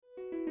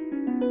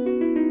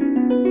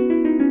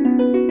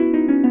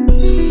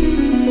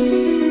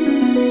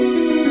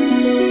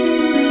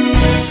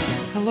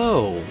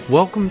Hello!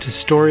 Welcome to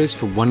Stories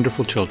for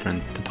Wonderful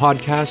Children, the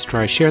podcast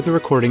where I share the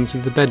recordings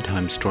of the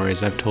bedtime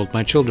stories I've told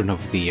my children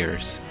over the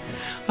years.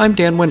 I'm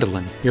Dan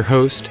Wendelin, your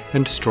host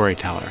and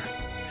storyteller.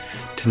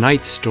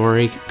 Tonight's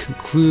story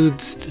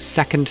concludes the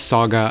second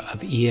saga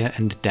of Ia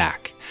and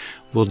Dak.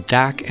 Will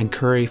Dak and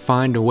Curry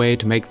find a way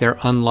to make their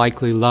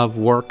unlikely love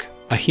work?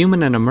 A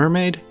human and a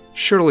mermaid?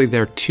 Surely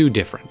they're too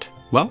different.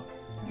 Well,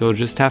 you'll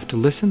just have to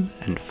listen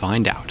and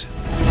find out.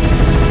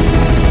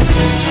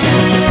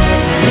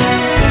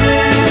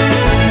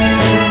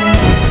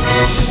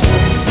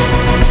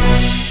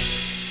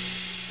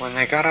 When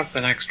they got up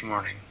the next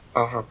morning,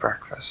 over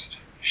breakfast,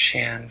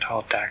 Shan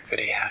told Dak that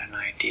he had an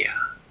idea.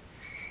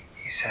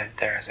 He said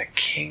there is a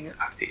king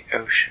of the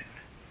ocean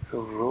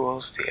who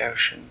rules the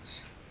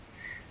oceans,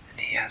 and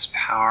he has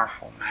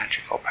powerful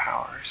magical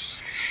powers.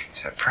 He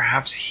said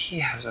perhaps he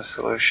has a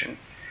solution.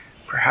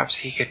 Perhaps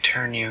he could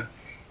turn you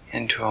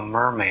into a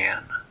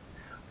merman,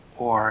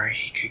 or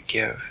he could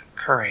give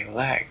Curry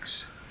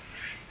legs.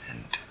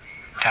 And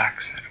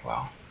Dak said,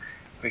 well,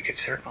 we could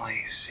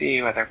certainly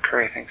see whether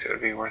Curry thinks it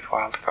would be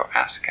worthwhile to go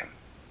ask him.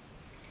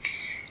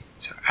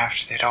 So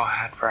after they'd all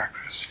had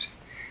breakfast,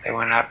 they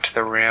went out to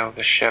the rail of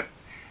the ship,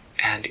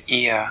 and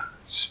Ia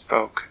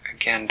spoke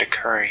again to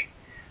Curry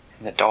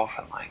in the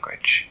dolphin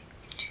language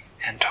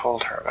and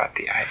told her about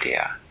the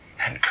idea.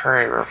 And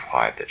Curry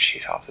replied that she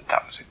thought that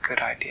that was a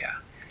good idea,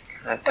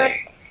 and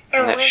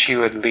that she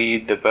would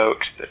lead the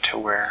boat to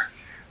where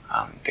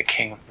the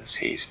King of the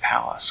Sea's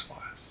palace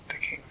was, the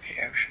King of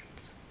the Oceans.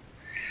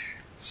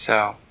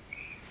 So,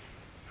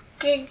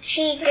 did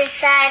she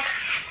decide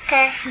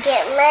to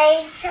get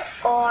legs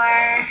or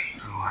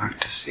we'll have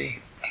to see.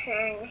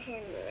 Turn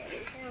him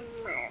into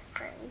a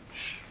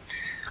merprince?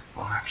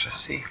 We'll have to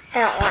see.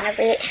 I don't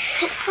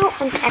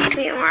want that to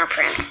be a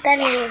merprince. Then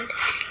he would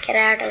get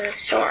out of the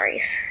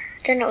stories.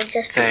 Then it would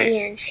just be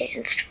Ian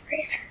Shan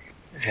stories.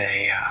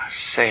 They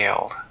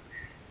sailed,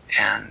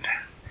 and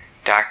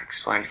Dak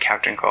explained to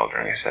Captain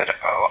Goldring. He said,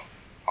 "Oh,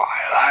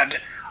 lad,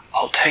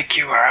 I'll take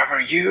you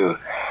wherever you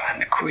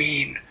and the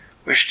Queen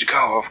wish to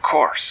go, of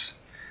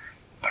course.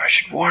 But I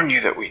should warn you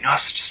that we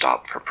must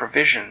stop for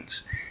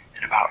provisions.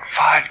 In about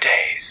 5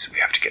 days, we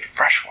have to get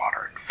fresh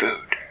water and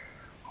food,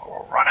 or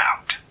we'll run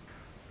out."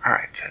 "All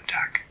right," said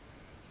Dak.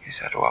 He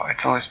said, "Well,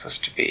 it's only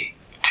supposed to be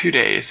 2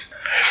 days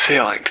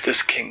sailing to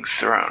this king's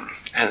throne.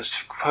 And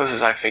as close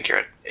as I figure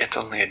it, it's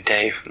only a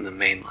day from the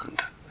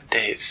mainland. A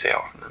day's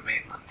sail from the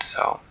mainland.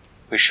 So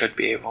we should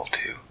be able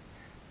to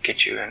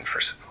get you in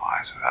for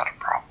supplies without a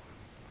problem."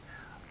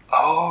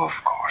 "Oh,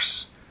 of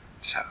course."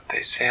 So they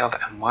sailed,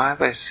 and while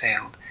they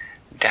sailed,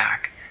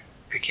 Dak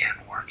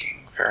began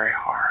working very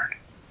hard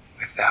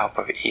with the help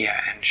of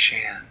Ia and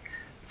Shan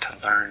to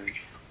learn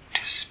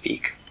to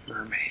speak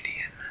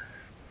Mermaidian.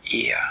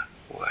 Ia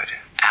would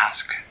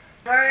ask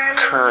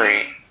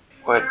Curry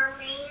what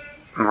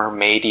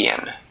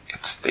Mermaidian,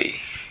 it's the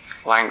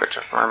language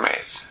of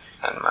mermaids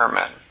and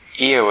mermen.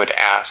 Ia would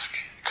ask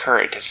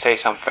Curry to say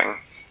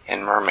something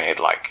in mermaid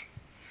like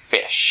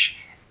fish,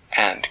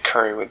 and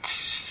Curry would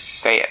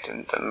say it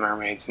in the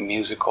mermaid's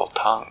musical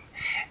tongue,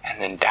 and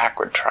then Dak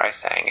would try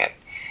saying it,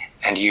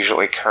 and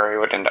usually Curry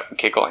would end up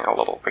giggling a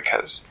little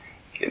because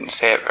he didn't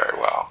say it very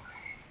well.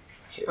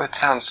 It would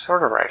sound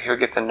sort of right, he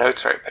would get the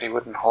notes right, but he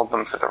wouldn't hold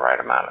them for the right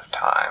amount of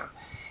time,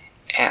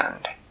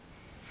 and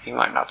he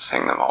might not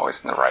sing them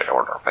always in the right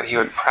order, but he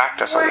would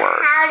practice a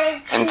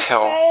word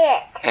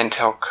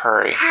until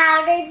Curry...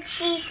 How did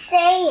she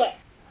say it?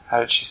 How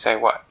did she say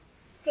what?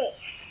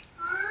 Fish.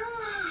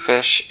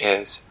 Fish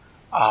is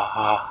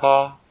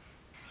ah-ha-ha,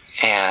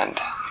 and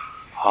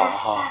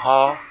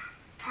ha-ha-ha,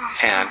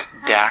 and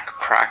Dak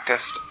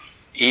practiced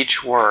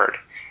each word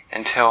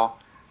until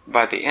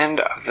by the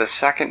end of the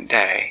second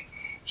day,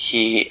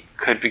 he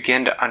could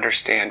begin to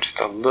understand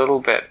just a little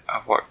bit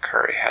of what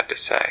Curry had to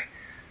say.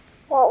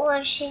 What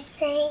was she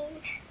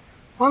saying?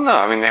 Well, no,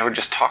 I mean, they would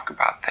just talk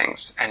about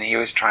things, and he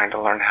was trying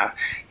to learn how,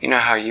 you know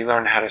how you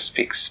learn how to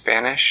speak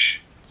Spanish?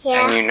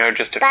 Yeah. And you know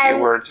just a few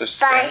words of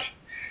Spanish?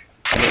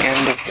 At the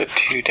end of the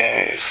 2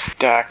 days,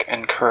 Dak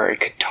and Curry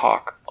could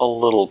talk a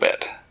little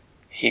bit.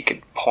 He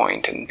could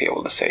point and be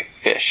able to say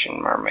fish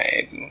and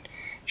mermaid, and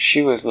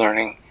she was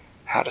learning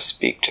how to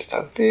speak just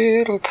a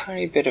little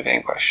tiny bit of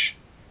English.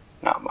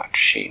 Not much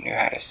she knew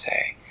how to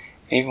say.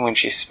 And even when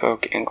she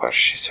spoke English,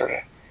 she sort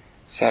of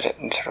said it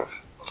in sort of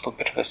a little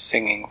bit of a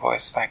singing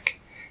voice, like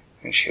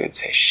when she would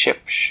say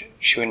ship, she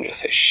wouldn't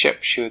just say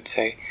ship, she would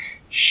say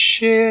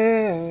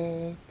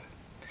ship.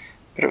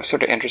 But it was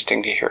sort of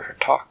interesting to hear her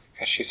talk,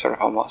 because she sort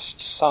of almost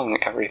sung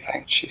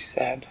everything she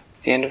said.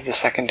 At the end of the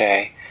second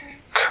day,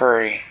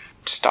 Curry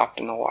stopped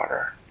in the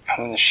water,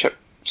 and when the ship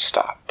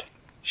stopped,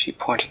 she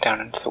pointed down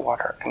into the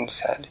water and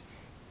said,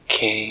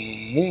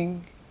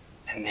 "King,"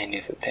 and they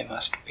knew that they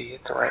must be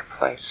at the right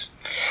place.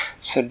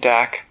 So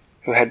Dak,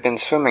 who had been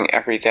swimming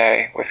every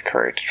day with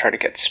Curry to try to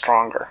get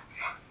stronger,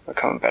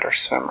 become a better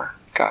swimmer,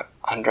 got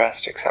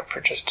undressed except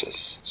for just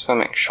his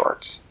swimming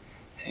shorts.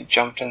 And he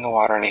jumped in the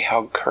water and he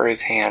held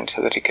Curry's hand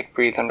so that he could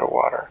breathe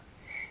underwater.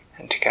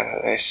 And together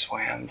they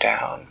swam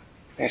down.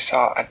 They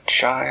saw a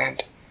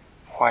giant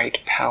white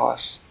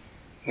palace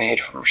made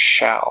from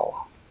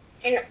shell.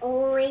 And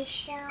only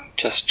shell?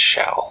 Just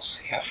shells,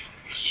 yeah.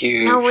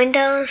 Huge. No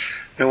windows?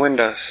 No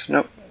windows,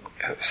 nope.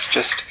 It was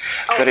just,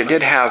 but it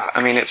did have,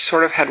 I mean, it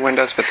sort of had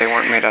windows, but they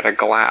weren't made out of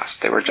glass.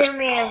 They were just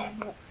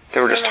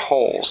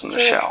holes in the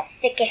shell.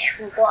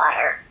 Thickish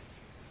water.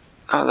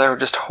 Oh, they were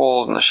just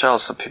holes in the shell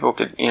so people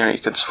could, you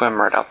could swim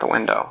right out the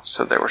window.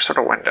 So they were sort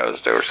of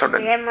windows. They were sort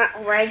of... They went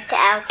right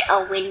out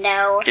a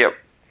window. Yep.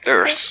 They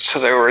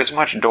were as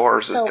much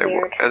doors as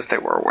they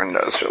were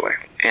windows, really.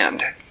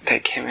 And they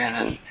came in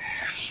and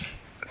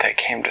they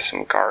came to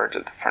some guards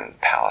at the front of the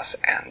palace,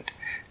 and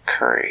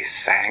Curry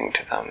sang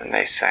to them, and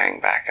they sang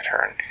back at her,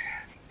 and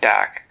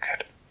Dak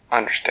could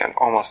understand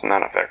almost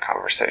none of their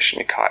conversation.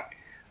 He caught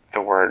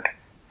the word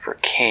for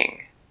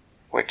king,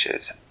 which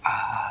is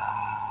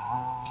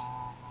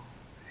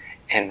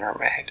in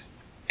Mermaid.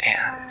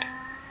 And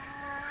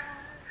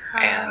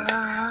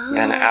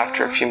then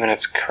after a few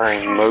minutes,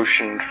 Curry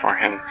motioned for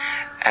him,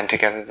 and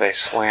together they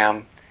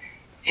swam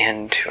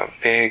into a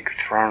big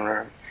throne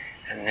room,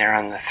 and there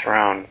on the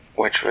throne,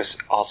 which was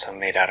also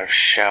made out of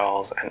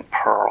shells and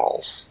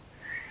pearls,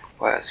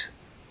 was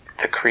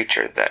the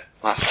creature that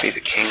must be the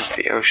king of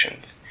the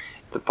oceans.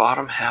 The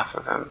bottom half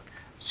of him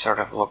sort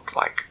of looked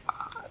like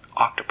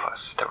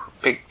octopus. There were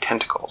big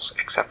tentacles,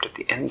 except at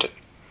the end of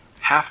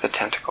half the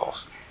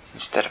tentacles,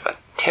 instead of a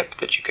tip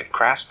that you could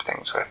grasp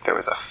things with, there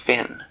was a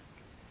fin.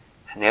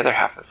 And the other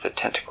half of the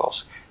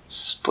tentacles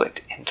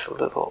split into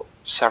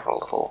several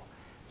little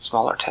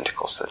smaller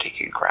tentacles so that he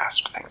could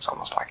grasp things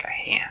almost like a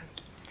hand.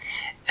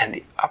 And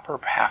the upper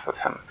half of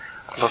him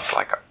looked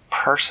like a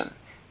person,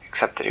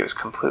 except that he was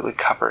completely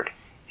covered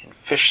in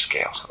fish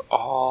scales of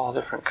all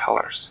different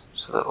colors,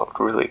 so that it looked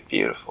really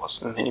beautiful. It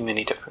was many,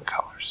 many different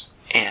colors.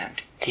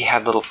 And he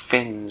had little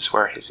fins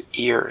where his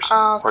ears,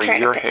 where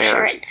your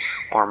hairs,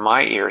 or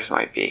my ears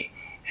might be,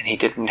 and he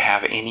didn't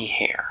have any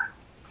hair.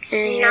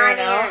 Not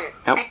even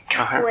Nope,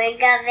 a twig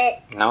of it?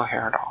 No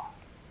hair at all.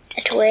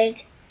 Just a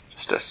twig?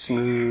 Just a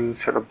smooth,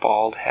 sort of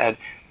bald head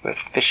with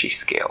fishy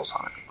scales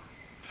on it.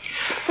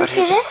 But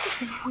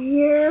that's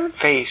weird.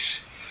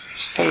 His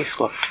face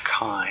looked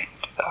kind,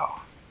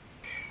 though.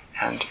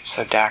 And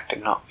so Dak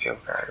did not feel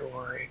very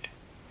worried.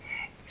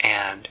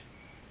 And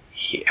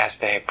as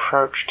they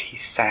approached, he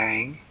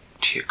sang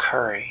to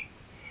Curry.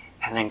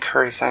 And then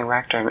Curry sang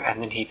back to him,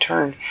 and then he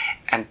turned,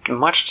 and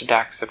much to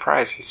Dak's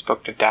surprise, he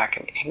spoke to Dak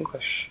in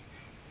English.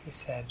 He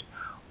said,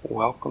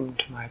 "Welcome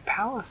to my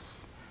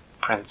palace,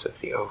 Prince of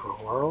the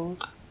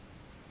Overworld."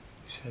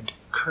 He said,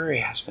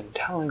 "Curry has been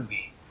telling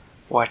me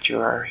what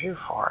you are here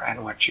for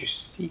and what you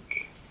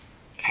seek."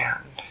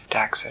 And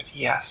Dak said,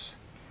 "Yes,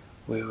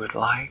 we would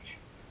like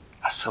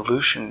a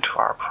solution to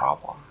our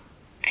problem."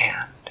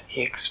 And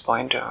he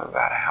explained to him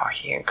about how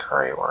he and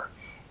Curry were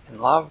in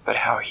love, but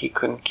how he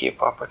couldn't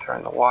keep up with her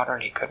in the water,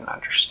 and he couldn't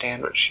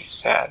understand what she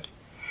said,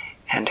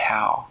 and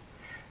how,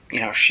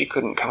 she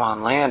couldn't come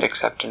on land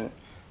except in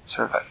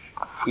sort of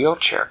a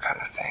wheelchair kind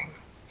of thing.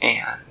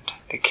 And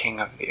the king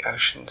of the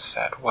ocean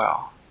said,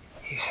 "Well,"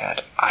 he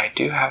said, "I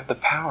do have the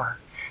power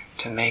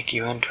to make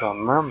you into a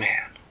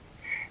merman,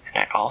 and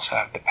I also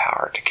have the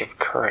power to give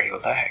Curry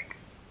legs.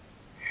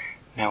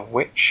 Now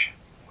which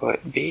will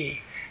it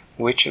be?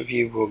 Which of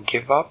you will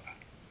give up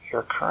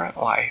your current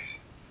life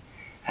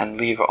and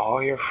leave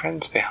all your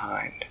friends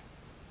behind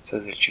so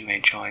that you may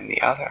join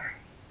the other?"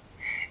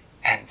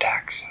 And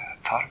Dax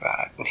thought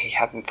about it, and he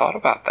hadn't thought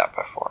about that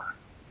before.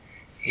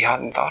 He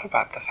hadn't thought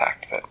about the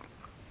fact that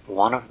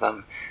one of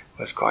them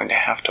was going to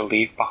have to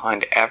leave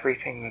behind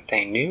everything that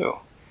they knew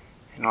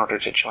in order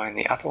to join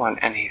the other one.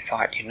 And he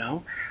thought,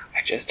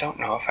 I just don't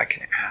know if I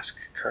can ask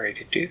Curry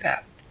to do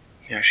that.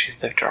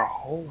 She's lived her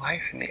whole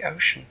life in the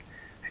ocean.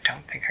 I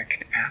don't think I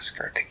can ask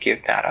her to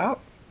give that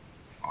up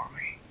for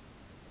me.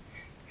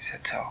 He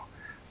said, so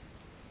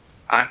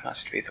I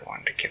must be the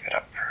one to give it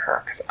up for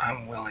her, because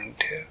I'm willing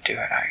to do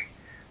it.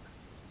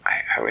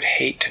 I would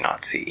hate to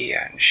not see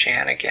Ia and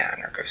Shan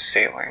again, or go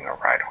sailing or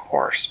ride a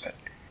horse, but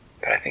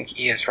I think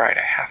Ia's right,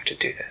 I have to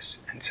do this.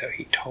 And so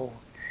he told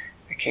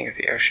the king of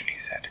the ocean, he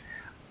said,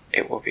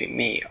 it will be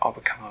me, I'll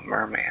become a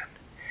merman.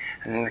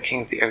 And then the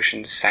king of the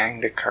ocean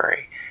sang to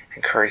Curry,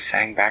 and Curry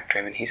sang back to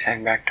him, and he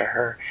sang back to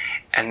her.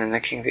 And then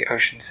the king of the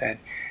ocean said,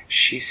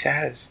 she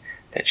says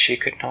that she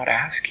could not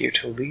ask you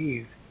to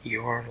leave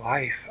your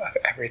life of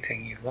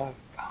everything you love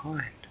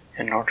behind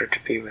in order to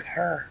be with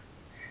her.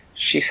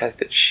 She says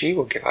that she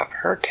will give up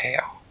her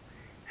tail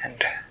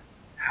and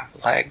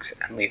have legs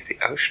and leave the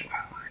ocean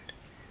behind.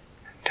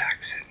 And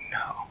Dax said,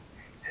 no.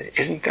 He said,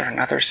 isn't there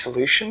another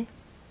solution?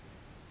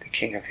 The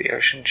king of the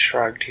ocean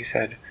shrugged. He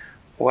said,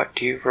 what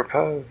do you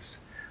propose?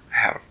 I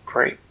have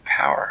great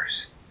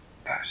powers,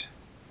 but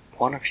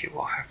one of you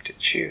will have to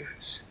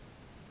choose.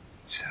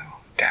 So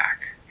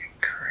Dak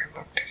and Curry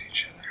looked at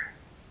each other.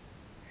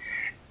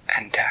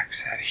 And Dak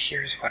said,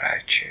 here's what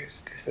I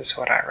choose. This is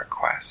what I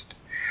request.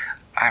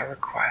 I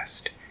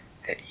request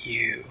that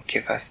you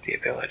give us the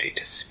ability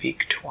to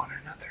speak to one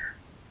another.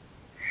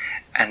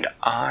 And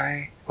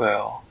I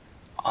will,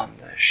 on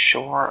the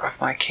shore of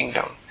my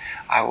kingdom,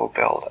 I will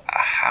build a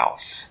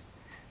house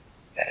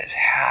that is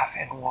half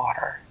in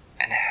water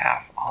and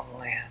half on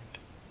land.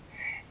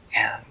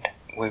 And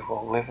we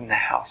will live in the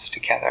house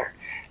together,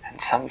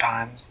 and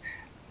sometimes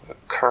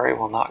Curry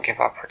will not give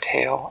up her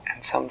tail,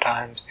 and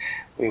sometimes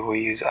we will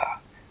use a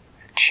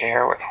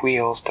chair with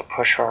wheels to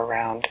push her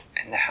around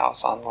in the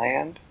house on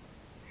land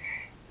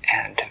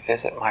and to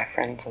visit my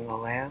friends in the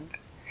land.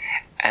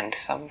 And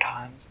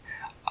sometimes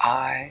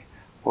I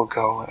will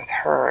go with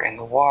her in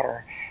the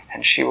water,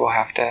 and she will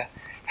have to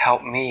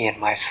help me in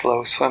my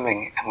slow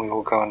swimming, and we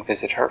will go and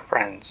visit her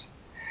friends.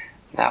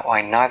 That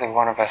way neither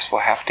one of us will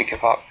have to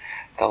give up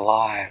the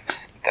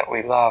lives that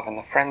we love and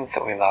the friends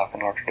that we love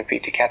in order to be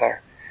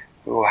together.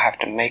 We will have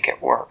to make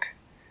it work.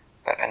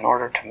 But in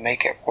order to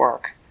make it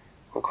work,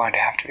 we're going to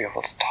have to be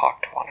able to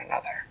talk to one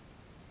another.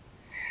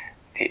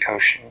 The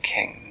Ocean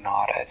King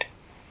nodded,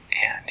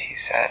 and he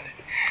said,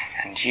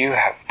 "And you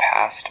have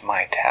passed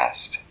my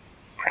test,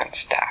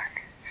 Prince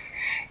Dak."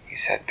 He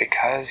said,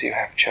 "Because you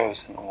have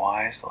chosen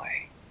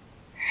wisely,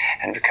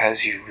 and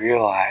because you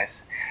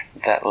realize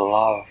that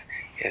love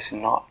is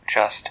not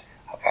just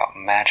about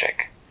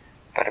magic,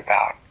 but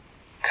about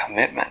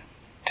commitment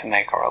to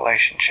make a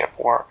relationship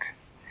work.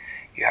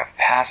 You have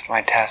passed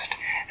my test,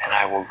 and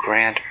I will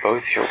grant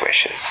both your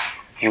wishes.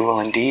 You will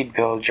indeed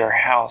build your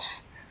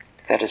house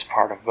that is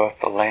part of both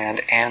the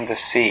land and the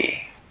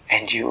sea,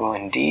 and you will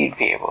indeed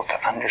be able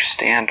to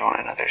understand one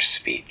another's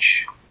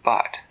speech.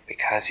 But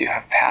because you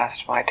have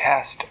passed my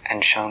test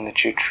and shown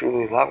that you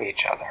truly love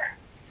each other,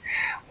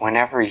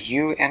 whenever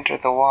you enter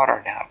the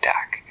water now,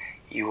 Dak,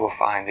 you will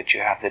find that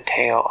you have the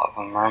tail of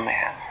a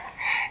merman.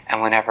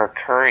 And whenever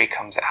Curry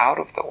comes out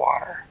of the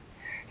water,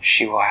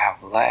 she will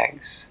have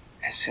legs.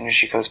 As soon as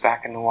she goes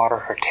back in the water,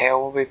 her tail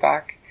will be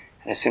back.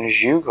 And as soon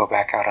as you go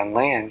back out on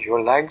land,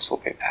 your legs will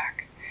be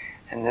back.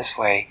 And this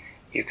way,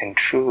 you can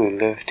truly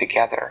live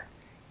together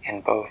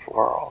in both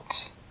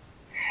worlds."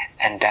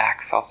 And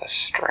Dak felt a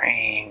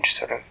strange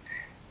sort of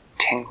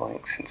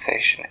tingling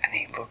sensation, and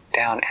he looked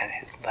down and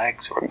his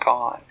legs were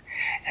gone.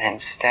 And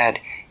instead,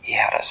 he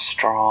had a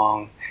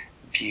strong,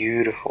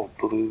 beautiful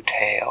blue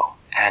tail.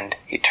 And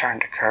he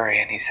turned to Curry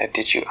and he said,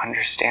 "Did you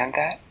understand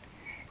that?"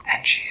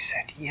 And she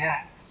said,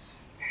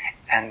 "Yes."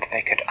 And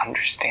they could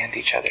understand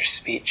each other's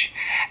speech.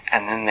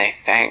 And then they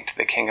thanked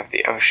the King of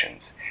the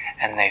Oceans,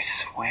 and they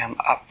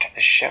swam up to the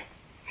ship,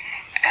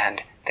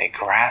 and they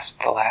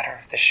grasped the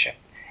ladder of the ship,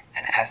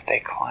 and as they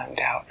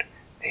climbed out,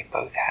 they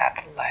both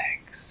had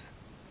legs.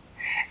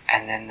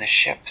 And then the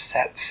ship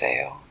set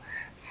sail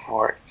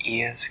for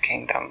Ia's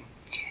kingdom,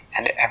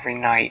 and every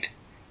night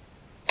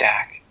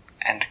Dak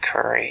and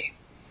Curry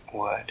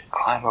would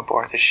climb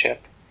aboard the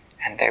ship,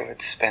 and they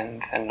would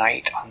spend the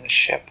night on the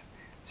ship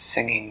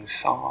singing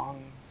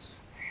songs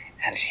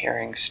and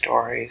hearing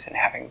stories and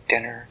having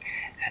dinner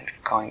and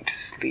going to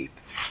sleep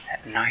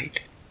at night.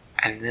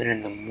 And then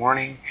in the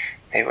morning,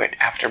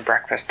 after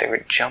breakfast, they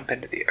would jump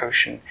into the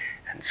ocean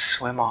and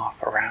swim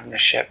off around the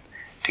ship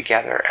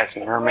together as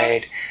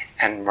mermaid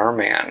and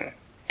merman.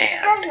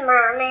 And what does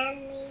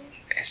merman mean?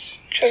 It's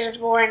just It's a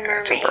boy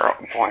mermaid. It's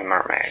a boy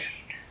mermaid.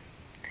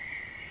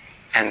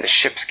 And the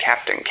ship's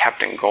captain,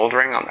 Captain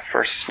Goldring, on the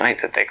first night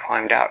that they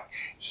climbed out,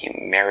 he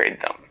married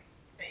them.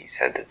 He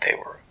said that they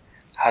were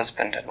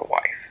husband and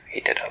wife.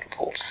 He did a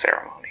little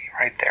ceremony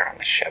right there on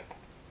the ship.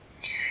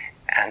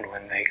 And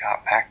when they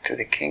got back to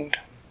the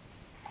kingdom,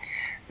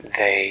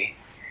 they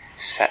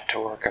set to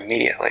work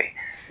immediately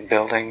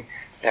building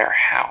their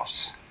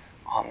house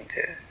on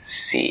the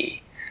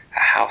sea, a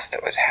house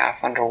that was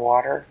half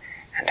underwater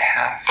and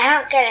half I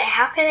don't get it.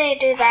 How could they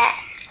do that?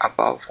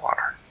 above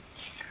water.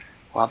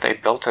 Well, they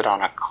built it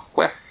on a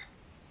cliff,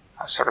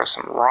 sort of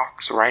some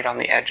rocks right on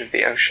the edge of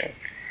the ocean,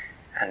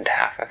 and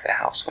half of the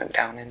house went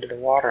down into the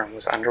water and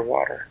was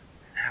underwater,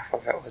 and half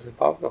of it was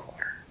above the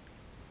water.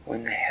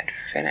 When they had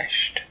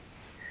finished,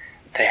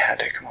 they had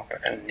to come up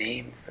with a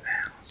name for the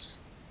house.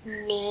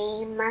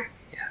 Name?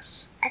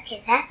 Yes.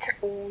 Okay, that's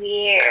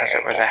weird. Because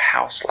it was a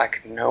house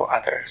like no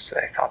other, so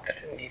they thought that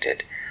it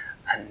needed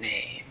a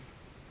name.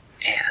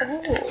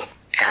 Ooh,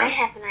 I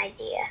have an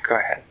idea. Go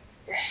ahead.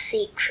 The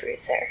Sea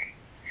Cruiser.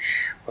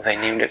 Well, they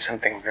named it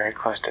something very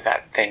close to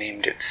that. They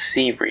named it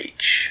Sea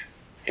Reach.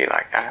 Do you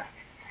like that?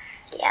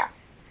 Yeah,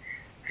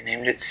 They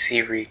named it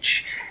Sea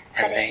Reach,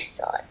 and but I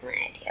still like my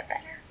idea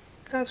better.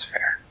 That's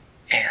fair.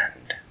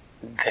 And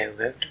they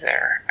lived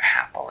there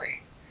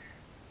happily,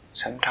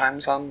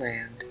 sometimes on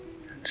land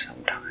and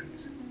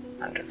sometimes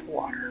under the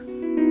water.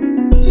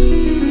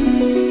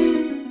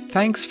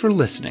 Thanks for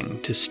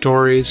listening to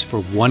Stories for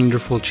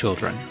Wonderful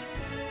Children.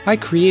 I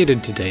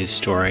created today's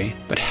story,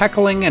 but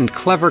heckling and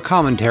clever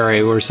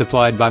commentary were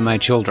supplied by my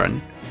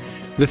children.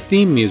 The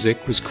theme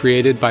music was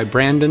created by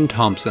Brandon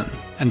Thompson,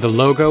 and the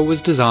logo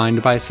was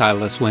designed by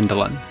Silas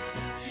Wendelin.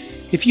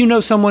 If you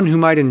know someone who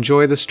might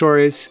enjoy the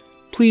stories,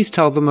 please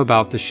tell them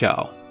about the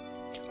show.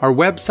 Our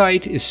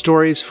website is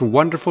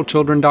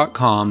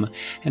storiesforwonderfulchildren.com,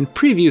 and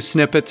preview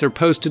snippets are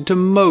posted to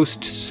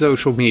most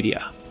social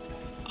media.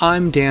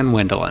 I'm Dan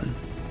Wendelin,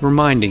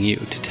 reminding you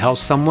to tell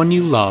someone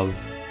you love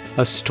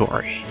a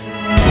story.